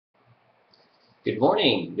Good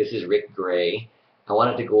morning. This is Rick Gray. I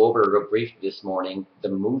wanted to go over real briefly this morning the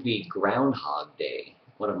movie Groundhog Day,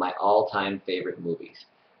 one of my all-time favorite movies.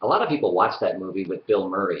 A lot of people watch that movie with Bill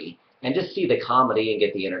Murray and just see the comedy and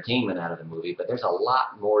get the entertainment out of the movie, but there's a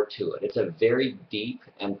lot more to it. It's a very deep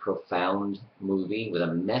and profound movie with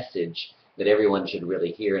a message that everyone should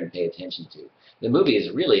really hear and pay attention to. The movie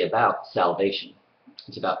is really about salvation.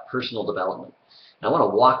 It's about personal development. And I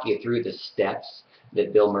want to walk you through the steps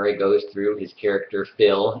that Bill Murray goes through, his character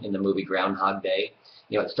Phil in the movie Groundhog Day.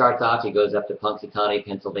 It starts off, he goes up to Punxsutawney,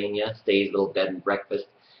 Pennsylvania, stays a little bed and breakfast,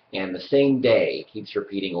 and the same day keeps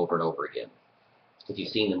repeating over and over again. If you've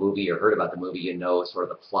seen the movie or heard about the movie, you know sort of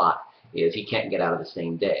the plot is he can't get out of the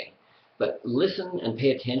same day. But listen and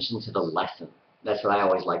pay attention to the lesson. That's what I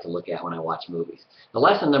always like to look at when I watch movies. The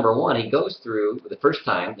lesson number one, he goes through, the first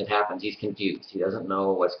time that happens, he's confused. He doesn't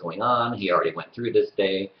know what's going on. He already went through this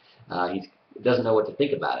day. He doesn't know what to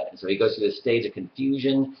think about it. And so he goes through this stage of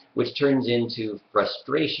confusion, which turns into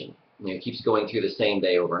frustration. He keeps going through the same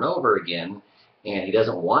day over and over again, and he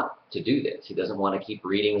doesn't want to do this. He doesn't want to keep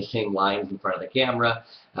reading the same lines in front of the camera.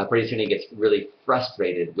 Pretty soon he gets really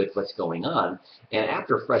frustrated with what's going on. And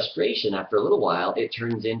after frustration, after a little while, it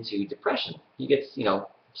turns into depression. He gets,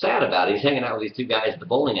 sad about it. He's hanging out with these two guys at the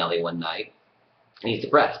bowling alley one night, and he's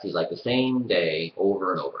depressed. He's like, the same day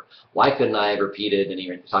over and over. Why couldn't I have repeated? And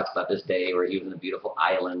he talks about this day where he was in a beautiful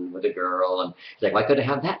island with a girl. And he's like, why couldn't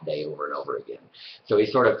I have that day over and over again? So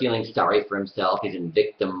he's sort of feeling sorry for himself. He's in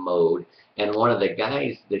victim mode. And one of the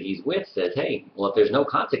guys that he's with says, hey, well, if there's no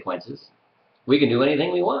consequences, we can do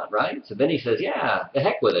anything we want, right? So then he says, yeah, the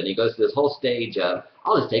heck with it. And he goes through this whole stage of,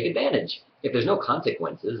 I'll just take advantage. If there's no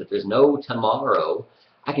consequences, if there's no tomorrow,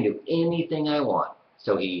 I can do anything I want.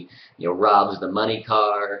 So he, robs the money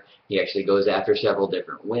car. He actually goes after several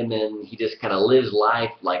different women. He just kind of lives life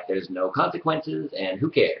like there's no consequences, and who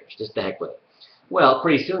cares? Just the heck with it. Well,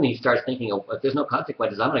 pretty soon he starts thinking, oh, if there's no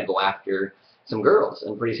consequences, I'm going to go after some girls.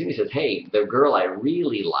 And pretty soon he says, hey, the girl I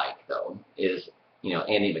really like, though, is,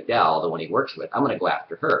 Andy McDowell, the one he works with. I'm going to go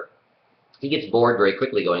after her. He gets bored very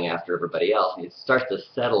quickly going after everybody else, and he starts to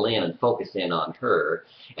settle in and focus in on her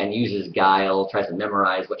and uses guile, tries to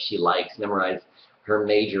memorize what she likes, memorize her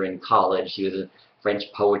major in college. She was a French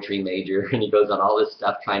poetry major, and he goes on all this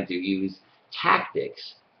stuff trying to use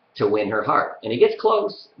tactics to win her heart. And he gets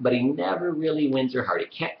close, but he never really wins her heart.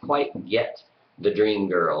 He can't quite get the dream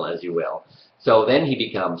girl, as you will. So then he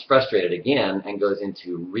becomes frustrated again and goes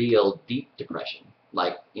into real deep depression.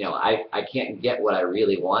 Like, I can't get what I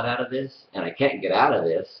really want out of this, and I can't get out of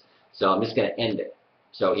this, so I'm just going to end it.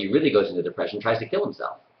 So he really goes into depression, tries to kill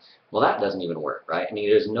himself. Well, that doesn't even work, right? I mean,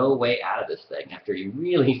 there's no way out of this thing. After he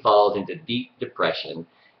really falls into deep depression,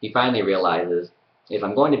 he finally realizes, if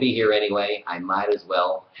I'm going to be here anyway, I might as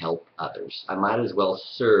well help others. I might as well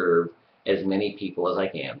serve as many people as I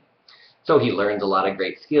can. So he learns a lot of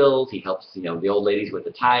great skills. He helps, the old ladies with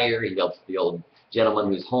the tire. He helps the old gentleman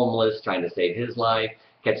who's homeless, trying to save his life.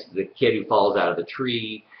 Catches the kid who falls out of the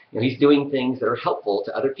tree. He's doing things that are helpful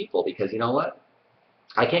to other people because, you know what?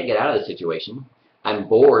 I can't get out of this situation. I'm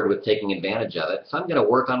bored with taking advantage of it, so I'm going to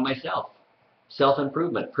work on myself.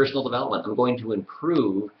 Self-improvement, personal development. I'm going to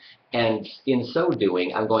improve, and in so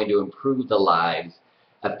doing, I'm going to improve the lives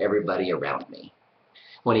of everybody around me.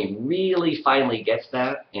 When he really finally gets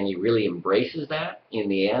that, and he really embraces that in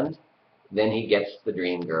the end, then he gets the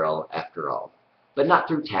dream girl after all. But not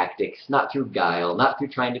through tactics, not through guile, not through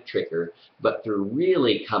trying to trick her, but through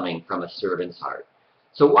really coming from a servant's heart.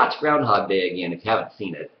 So watch Groundhog Day again if you haven't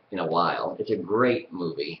seen it in a while. It's a great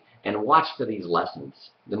movie, and watch for these lessons.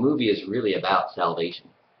 The movie is really about salvation.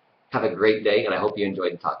 Have a great day, and I hope you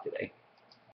enjoyed the talk today.